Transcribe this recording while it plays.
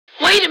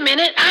Wait a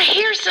minute, I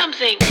hear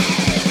something.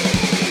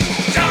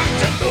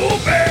 Dr.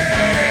 Movie!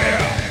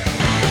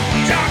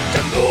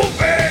 Dr.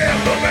 Movie!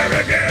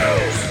 Blueberry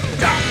News!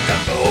 Dr.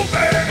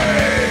 Movie!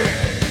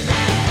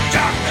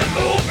 Dr.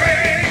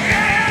 Movie!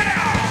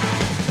 Yeah!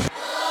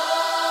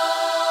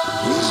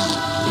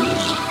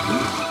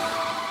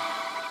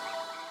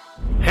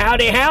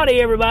 Howdy,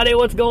 everybody.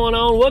 What's going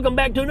on? Welcome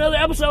back to another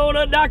episode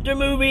of Dr.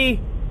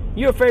 Movie,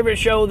 your favorite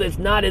show that's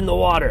not in the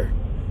water.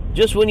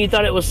 Just when you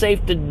thought it was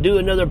safe to do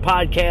another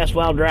podcast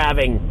while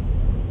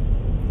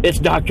driving, it's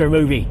Dr.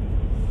 Movie.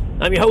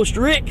 I'm your host,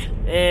 Rick,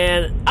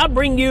 and I'll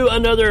bring you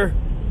another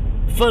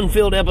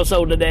fun-filled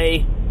episode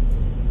today.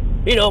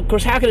 You know, of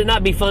course, how could it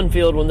not be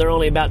fun-filled when they're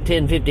only about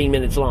 10-15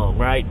 minutes long,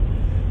 right?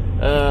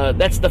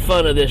 That's the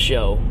fun of this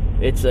show.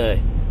 It's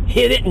hit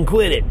it and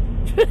quit it.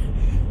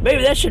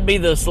 Maybe that should be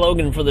the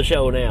slogan for the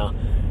show now.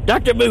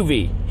 Dr.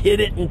 Movie,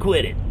 hit it and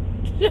quit it.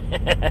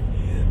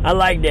 I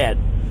like that.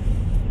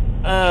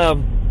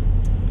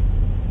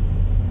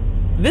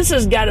 This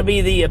has got to be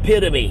the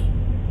epitome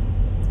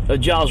of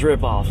Jaws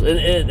ripoffs.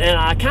 And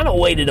I kind of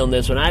waited on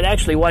this one. I'd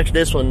actually watched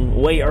this one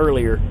way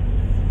earlier.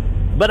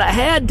 But I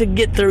had to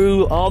get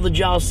through all the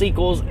Jaws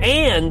sequels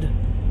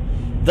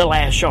and The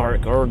Last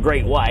Shark, or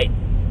Great White,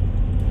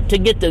 to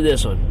get to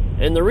this one.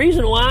 And the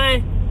reason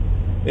why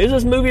is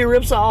this movie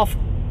rips off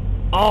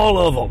all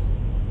of them.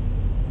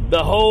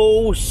 The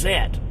whole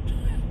set.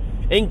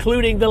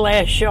 Including The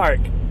Last Shark.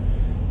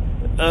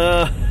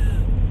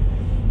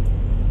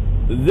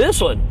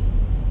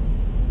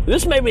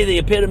 This may be the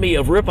epitome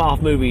of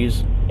rip-off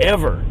movies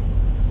ever.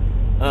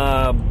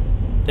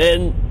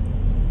 And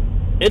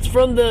it's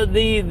from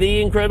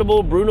the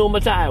incredible Bruno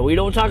Mattei. We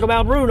don't talk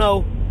about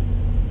Bruno,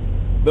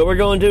 but we're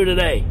going to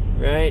today,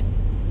 right?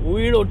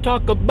 We don't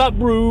talk about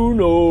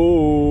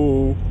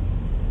Bruno.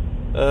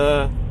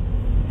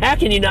 How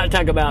can you not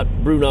talk about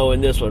Bruno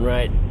in this one,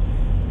 right?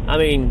 I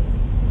mean,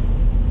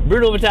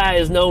 Bruno Mattei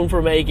is known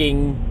for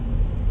making,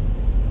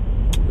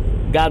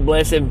 God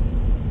bless him,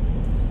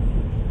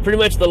 pretty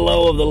much the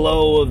low of the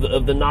low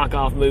of the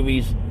knockoff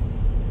movies.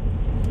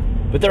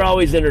 But they're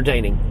always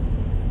entertaining.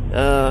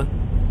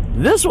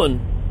 This one,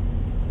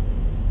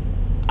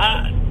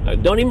 I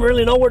don't even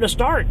really know where to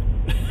start.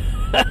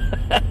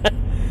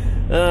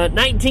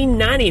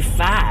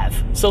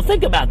 1995. So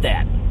think about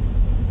that.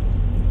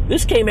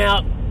 This came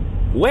out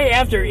way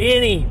after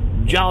any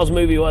Jaws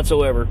movie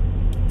whatsoever.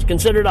 It's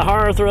considered a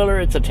horror thriller.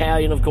 It's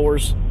Italian, of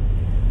course.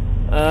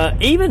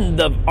 Even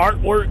the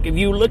artwork, if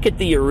you look at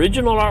the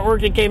original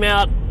artwork that came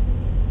out,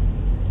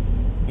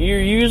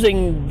 you're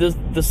using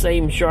the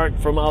same shark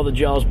from all the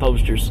Jaws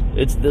posters.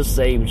 It's the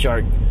same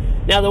shark.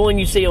 Now, the one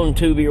you see on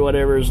Tubi or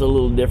whatever is a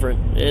little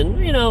different.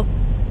 And, you know,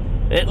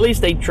 at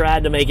least they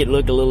tried to make it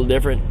look a little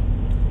different.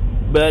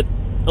 But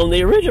on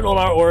the original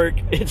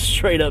artwork, it's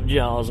straight up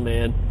Jaws,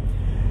 man.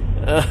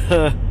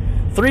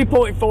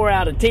 3.4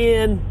 out of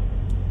 10.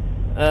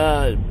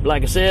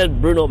 Like I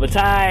said, Bruno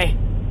Mattei.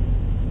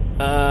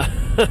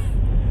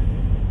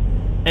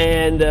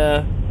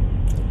 And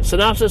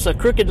synopsis: a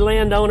crooked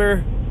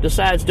landowner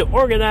decides to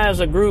organize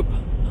a group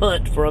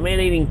hunt for a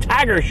man-eating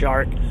tiger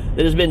shark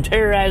that has been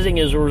terrorizing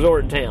his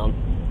resort town.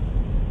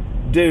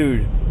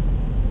 Dude,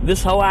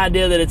 this whole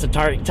idea that it's a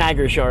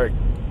tiger shark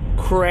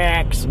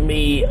cracks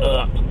me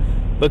up,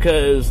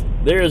 because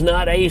there is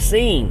not a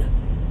scene.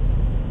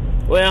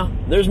 Well,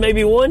 there's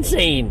maybe one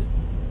scene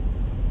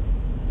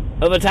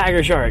of a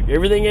tiger shark.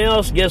 Everything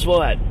else, guess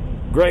what?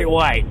 Great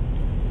white.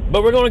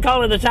 But we're going to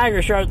call it a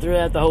tiger shark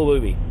throughout the whole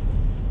movie.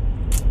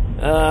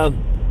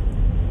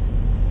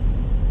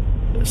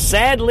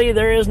 Sadly,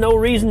 there is no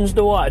reasons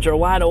to watch or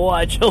why to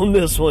watch on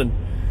this one.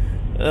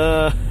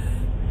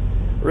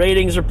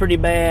 Ratings are pretty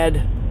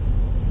bad.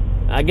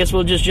 I guess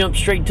we'll just jump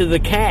straight to the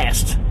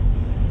cast.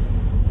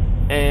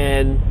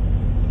 And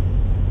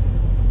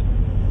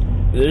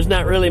there's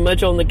not really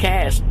much on the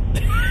cast.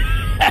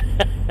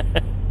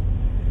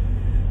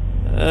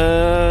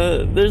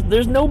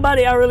 There's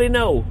nobody I really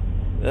know.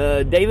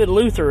 David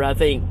Luther, I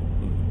think,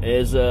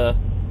 is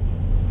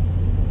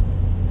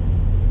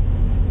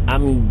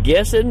I'm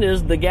guessing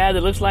is the guy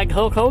that looks like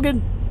Hulk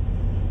Hogan.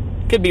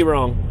 Could be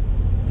wrong.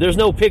 There's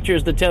no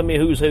pictures to tell me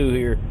who's who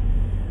here.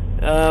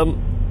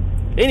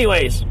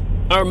 Anyways,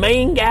 our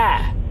main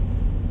guy,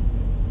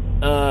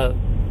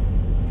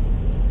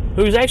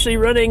 who's actually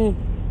running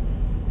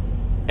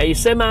a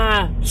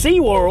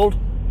semi-SeaWorld.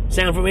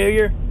 Sound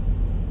familiar?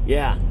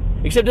 Yeah.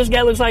 Except this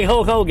guy looks like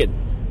Hulk Hogan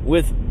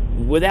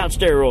without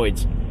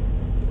steroids.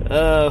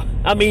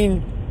 I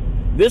mean,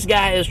 this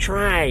guy is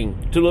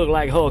trying to look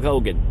like Hulk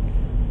Hogan.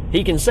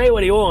 He can say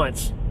what he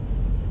wants,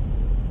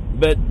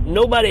 but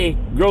nobody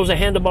grows a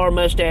handlebar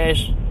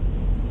mustache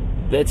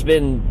that's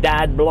been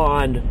dyed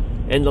blonde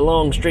and the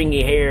long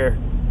stringy hair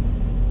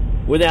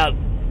without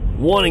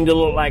wanting to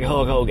look like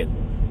Hulk Hogan.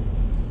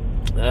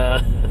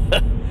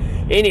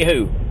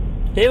 Anywho,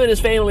 him and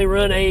his family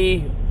run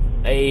a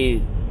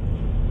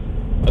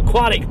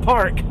aquatic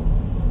park.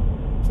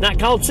 It's not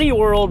called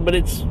SeaWorld, but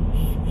it's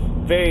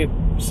very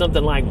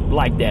something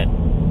like that.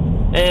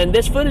 And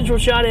this footage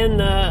was shot in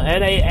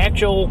at a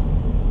actual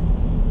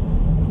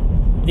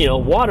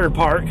water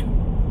park,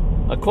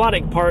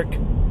 aquatic park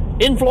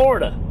in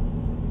Florida.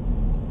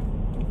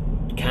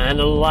 Kind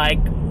of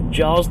like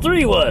Jaws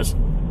 3 was.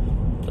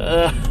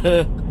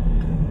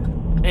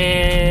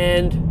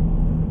 And,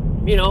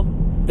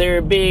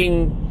 they're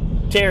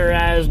being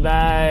terrorized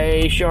by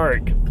a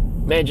shark.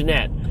 Imagine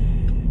that.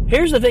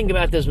 Here's the thing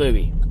about this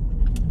movie.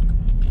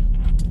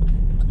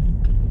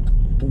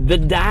 The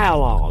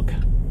dialogue.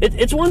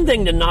 It's one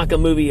thing to knock a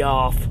movie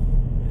off.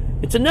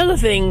 It's another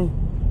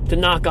thing to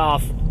knock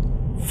off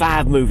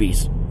 5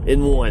 movies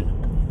in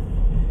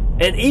one.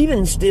 And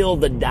even still,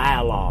 the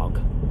dialogue.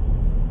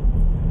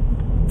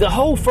 The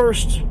whole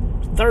first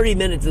 30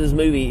 minutes of this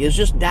movie is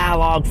just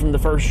dialogue from the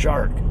first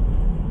shark.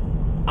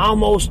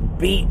 Almost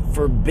beat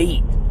for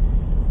beat.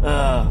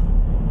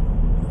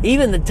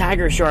 Even the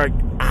tiger shark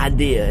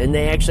idea, and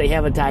they actually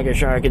have a tiger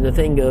shark, and the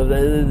thing goes,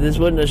 this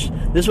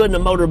wasn't a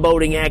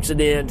motorboating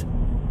accident.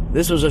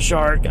 This was a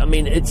shark. I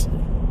mean, it's,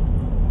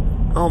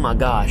 oh my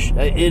gosh,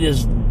 it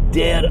is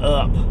dead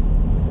up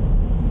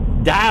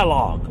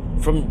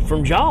dialogue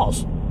from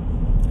Jaws,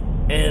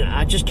 and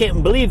I just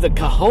can't believe the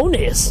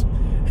cojones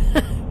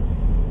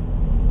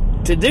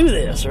to do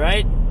this,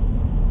 right?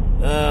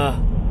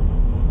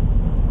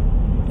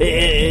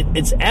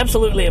 It's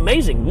absolutely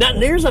amazing. Not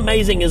near as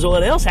amazing as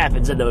what else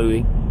happens in the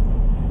movie,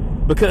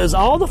 because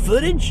all the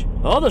footage,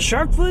 all the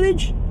shark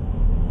footage,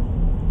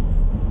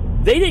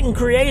 they didn't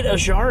create a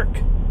shark.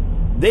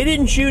 They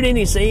didn't shoot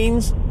any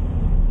scenes.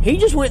 He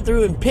just went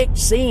through and picked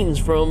scenes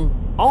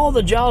from all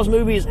the Jaws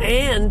movies,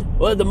 and,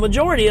 well, the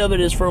majority of it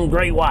is from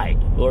Great White,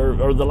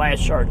 or The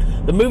Last Shark,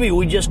 the movie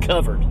we just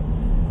covered.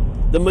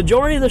 The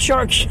majority of the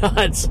shark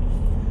shots,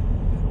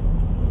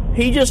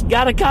 he just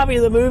got a copy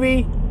of the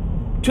movie,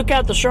 took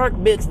out the shark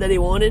bits that he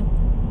wanted.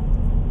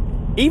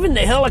 Even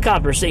the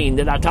helicopter scene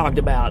that I talked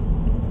about,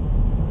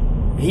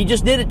 he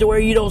just did it to where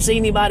you don't see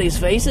anybody's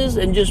faces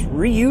and just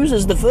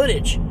reuses the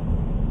footage.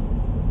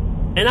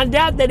 And I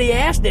doubt that he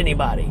asked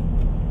anybody.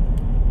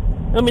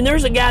 I mean,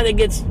 there's a guy that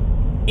gets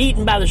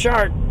eaten by the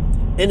shark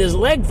and his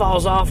leg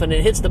falls off and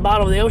it hits the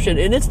bottom of the ocean,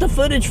 and it's the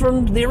footage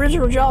from the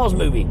original Jaws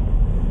movie.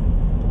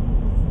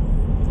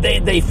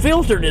 They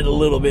filtered it a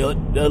little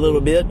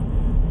bit,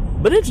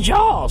 but it's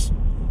Jaws.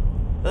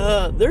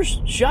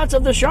 There's shots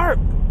of the shark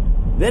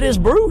that is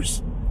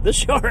Bruce, the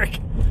shark,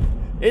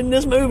 in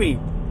this movie.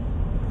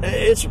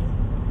 It's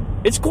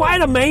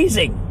quite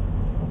amazing.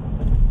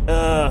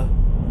 But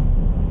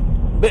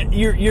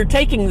you're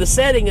taking the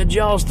setting of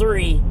Jaws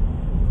 3,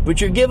 but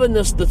you're giving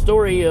us the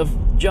story of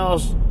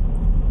Jaws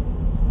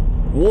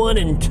 1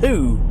 and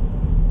 2,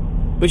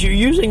 but you're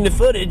using the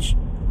footage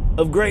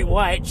of Great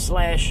White /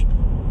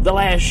 The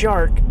Last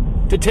Shark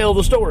to tell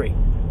the story.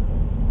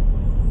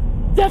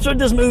 That's what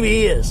this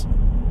movie is.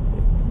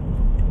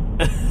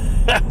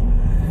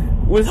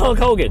 With Hulk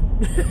Hogan.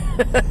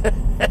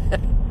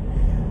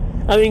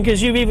 I mean,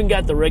 because you've even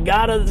got the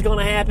regatta that's going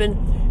to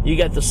happen. You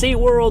got the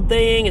SeaWorld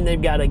thing, and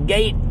they've got a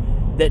gate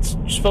that's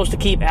supposed to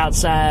keep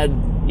outside,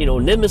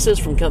 Nemesis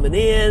from coming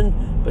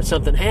in, but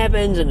something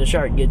happens and the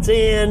shark gets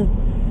in.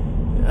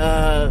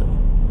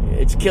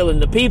 It's killing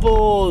the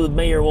people. The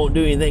mayor won't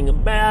do anything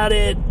about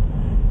it.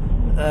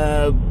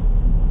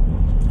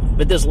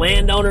 But this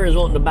landowner is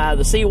wanting to buy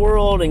the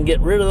SeaWorld and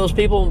get rid of those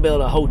people and build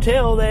a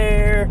hotel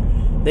there.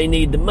 They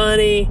need the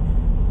money,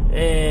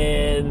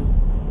 and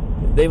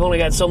they've only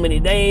got so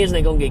many days, and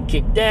they're going to get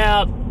kicked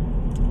out.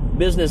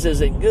 Business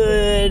isn't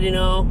good,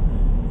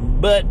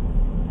 But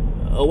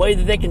a way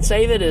that they can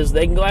save it is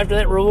they can go after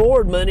that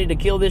reward money to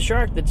kill this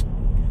shark that's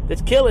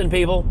killing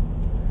people.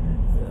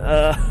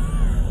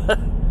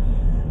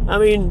 I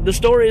mean, the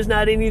story is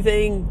not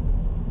anything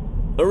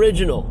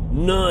original.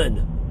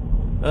 None.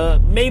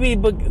 Maybe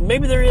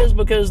there is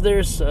because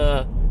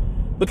of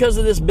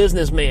this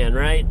businessman,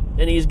 right?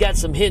 And he's got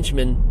some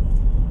henchmen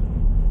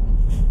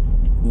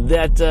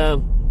that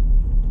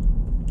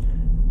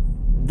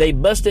they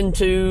bust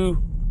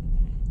into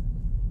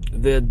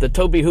the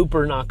Toby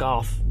Hooper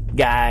knockoff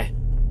guy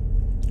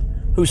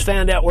who's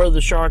found out where the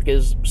shark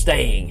is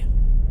staying.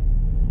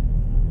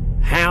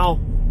 How?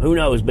 Who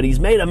knows? But he's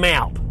made a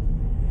map.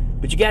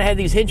 But you got to have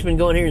these henchmen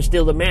go in here and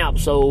steal the map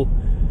so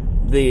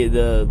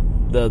the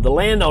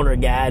landowner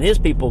guy and his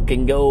people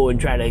can go and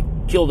try to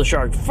kill the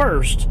shark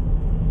first.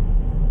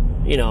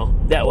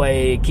 That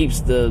way it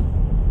keeps the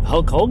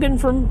Hulk Hogan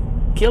from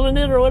killing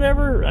it or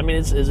whatever. I mean,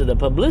 is it a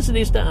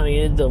publicity stunt? I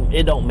mean,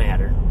 it don't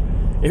matter.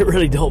 It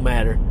really don't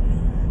matter.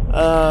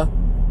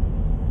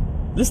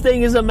 This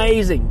thing is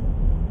amazing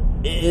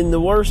in the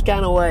worst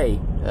kind of way.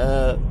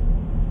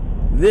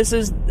 This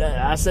is,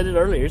 I said it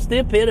earlier, it's the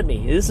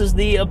epitome. This is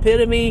the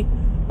epitome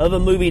of a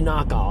movie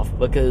knockoff,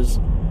 because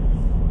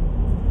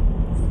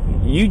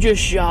you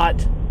just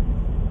shot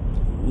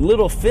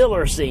little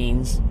filler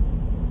scenes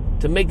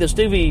to make this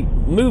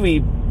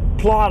movie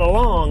plot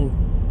along,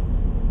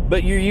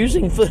 but you're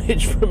using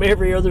footage from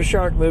every other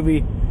shark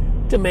movie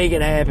to make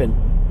it happen.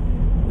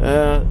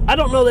 I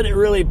don't know that it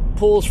really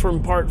pulls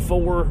from part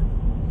 4,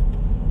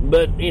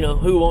 but,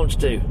 who wants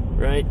to,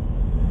 right?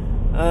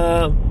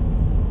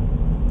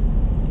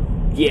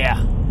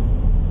 Yeah.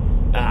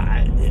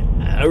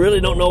 I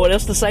really don't know what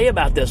else to say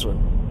about this one.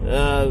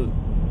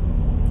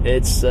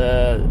 It's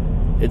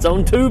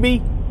on Tubi,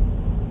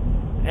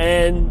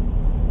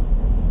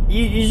 and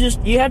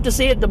you have to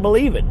see it to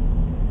believe it.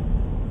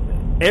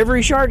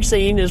 Every shark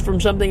scene is from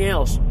something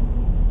else,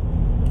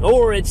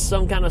 or it's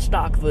some kind of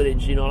stock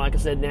footage. Like I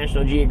said,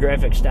 National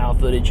Geographic style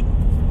footage.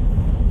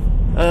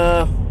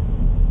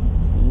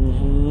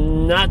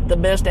 Not the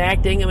best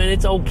acting. I mean,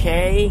 it's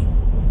okay,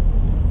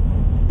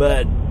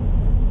 but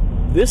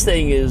this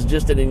thing is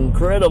just an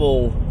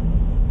incredible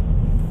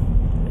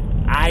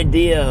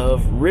idea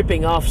of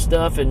ripping off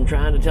stuff and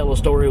trying to tell a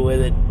story with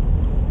it,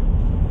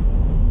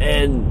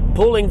 and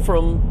pulling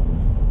from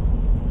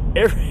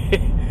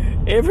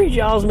every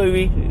Jaws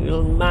movie,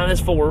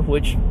 -4,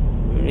 which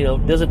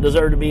doesn't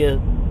deserve to be a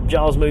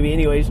Jaws movie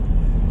anyways.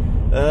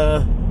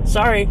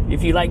 Sorry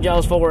if you like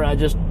Jaws 4. I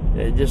don't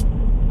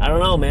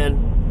know, man.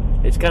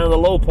 It's kind of the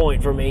low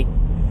point for me.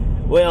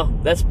 Well,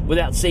 that's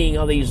without seeing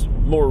all these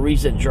more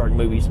recent shark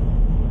movies.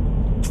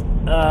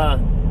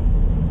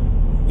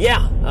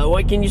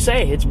 What can you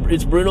say?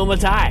 It's Bruno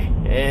Mattei,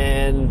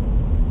 and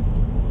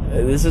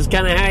this is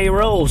kind of how he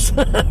rolls.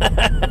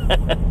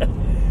 I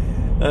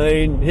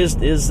mean, his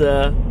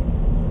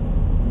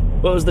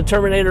what was the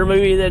Terminator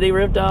movie that he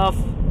ripped off?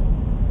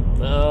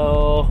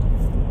 Oh,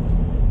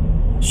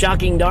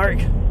 Shocking Dark.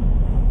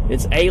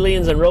 It's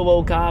aliens and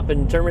RoboCop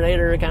and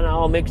Terminator kind of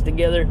all mixed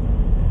together.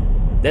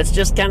 That's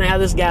just kind of how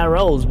this guy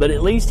rolls. But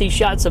at least he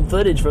shot some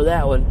footage for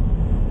that one.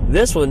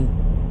 This one,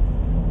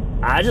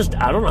 I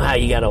don't know how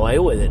you got away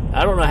with it.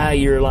 I don't know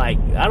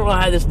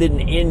how this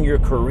didn't end your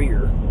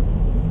career.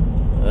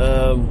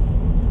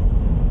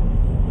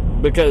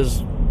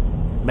 Because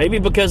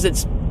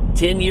it's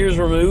 10 years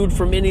removed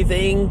from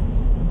anything,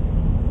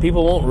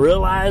 people won't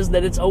realize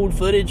that it's old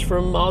footage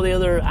from all the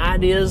other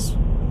ideas.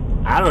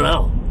 I don't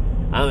know.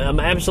 I'm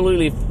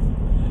absolutely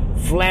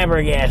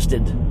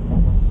flabbergasted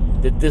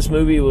that this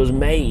movie was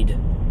made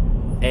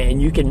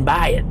and you can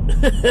buy it.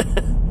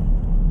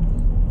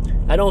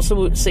 I don't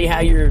see how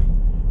you're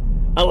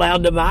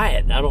allowed to buy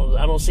it. I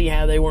don't see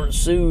how they weren't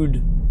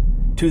sued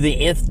to the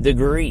nth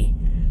degree.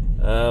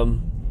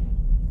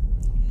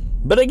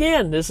 But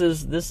again, this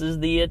is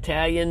the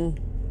Italian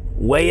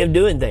way of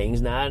doing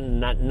things. Not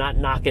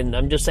knocking.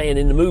 I'm just saying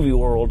in the movie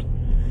world.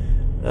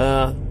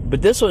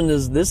 But this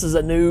is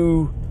a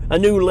new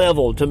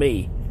level to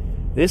me.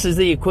 This is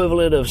the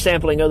equivalent of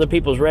sampling other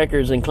people's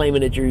records and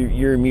claiming it's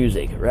your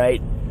music,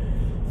 right?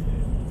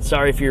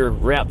 Sorry if you're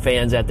rap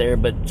fans out there,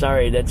 but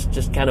sorry, that's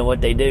just kind of what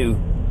they do.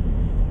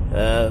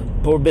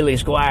 Poor Billy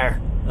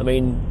Squier. I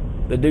mean,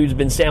 the dude's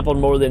been sampled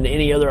more than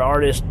any other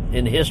artist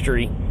in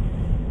history,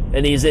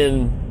 and he's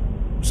in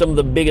some of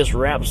the biggest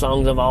rap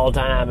songs of all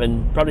time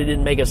and probably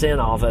didn't make a cent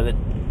off of it.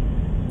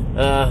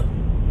 Kind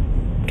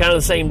of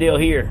the same deal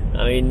here.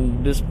 I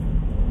mean,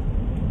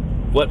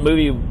 what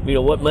money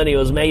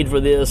was made for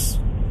this?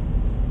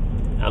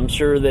 I'm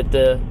sure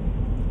that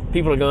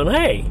people are going,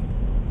 hey,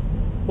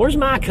 where's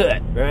my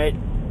cut, right?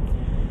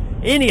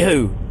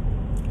 Anywho,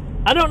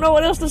 I don't know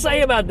what else to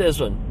say about this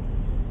one.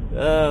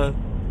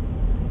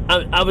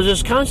 I was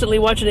just constantly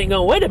watching it and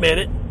going, wait a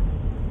minute,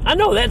 I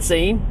know that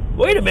scene.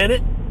 Wait a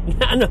minute.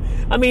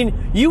 I mean,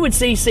 you would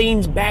see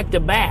scenes back to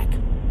back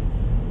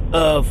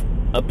of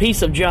a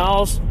piece of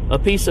Jaws, a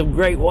piece of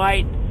Great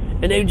White,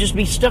 and they would just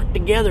be stuck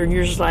together, and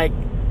you're just like,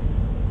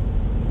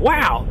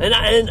 wow.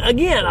 And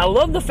again, I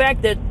love the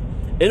fact that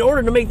in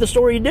order to make the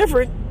story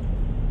different,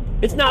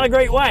 it's not a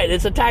great white,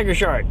 it's a tiger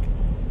shark.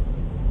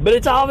 But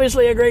it's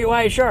obviously a great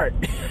white shark.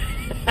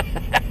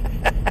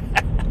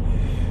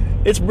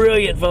 It's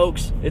brilliant,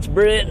 folks. It's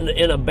brilliant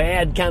in a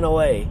bad kind of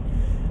way.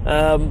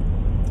 I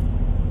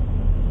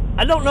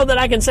don't know that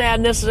I can say I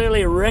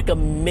necessarily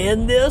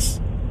recommend this,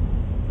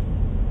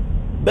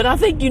 but I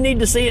think you need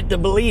to see it to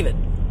believe it.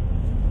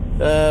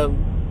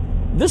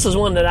 This is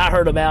one that I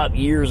heard about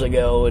years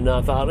ago, and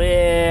I thought,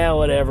 yeah,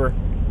 whatever.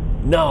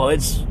 No,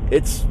 it's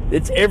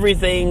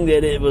everything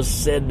that it was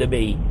said to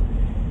be.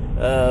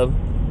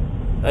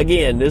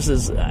 Again, this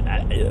is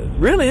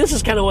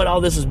kind of what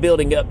all this is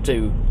building up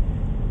to.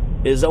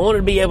 Is I wanted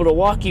to be able to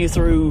walk you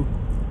through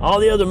all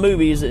the other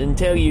movies and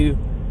tell you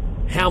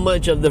how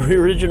much of the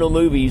original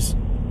movies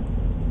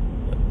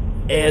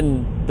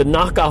and the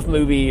knockoff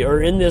movie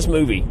are in this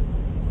movie.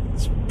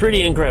 It's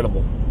pretty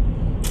incredible.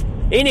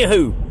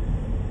 Anywho,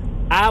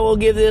 I will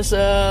give this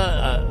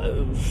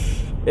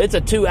it's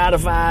a 2 out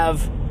of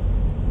 5,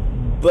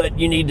 but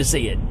you need to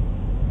see it.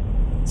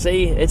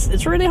 See,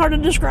 it's really hard to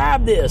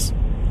describe this.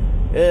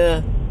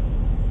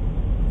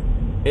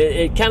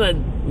 It kind of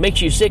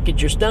makes you sick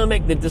at your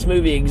stomach that this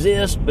movie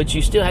exists, but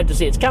you still have to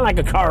see it. It's kind of like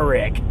a car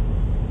wreck.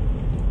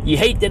 You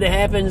hate that it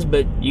happens,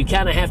 but you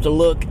kind of have to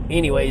look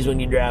anyways when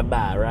you drive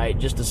by, right?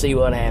 Just to see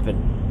what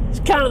happened. It's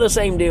kind of the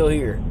same deal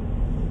here.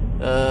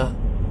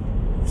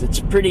 It's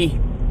pretty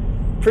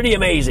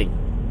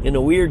amazing in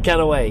a weird kind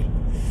of way.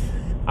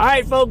 All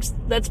right, folks,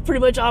 that's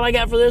pretty much all I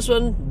got for this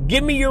one.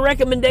 Give me your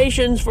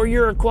recommendations for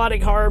your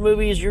aquatic horror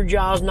movies, your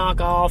Jaws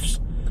knockoffs,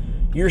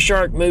 your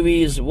shark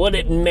movies, what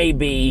it may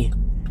be,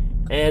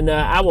 and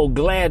I will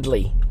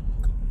gladly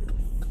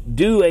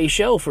do a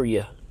show for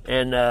you.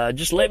 And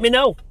just let me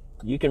know.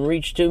 You can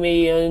reach to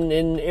me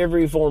in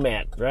every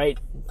format, right?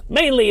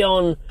 Mainly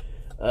on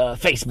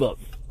Facebook.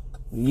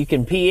 You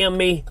can PM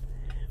me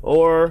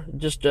or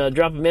just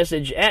drop a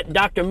message at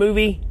Dr.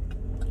 Movie.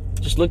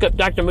 Just look up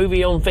Dr.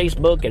 Movie on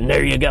Facebook, and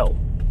there you go.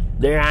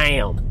 There I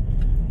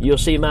am. You'll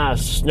see my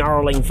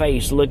snarling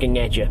face looking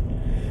at you.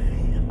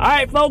 All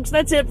right, folks,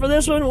 that's it for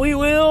this one. We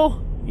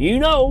will,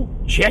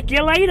 check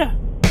you later.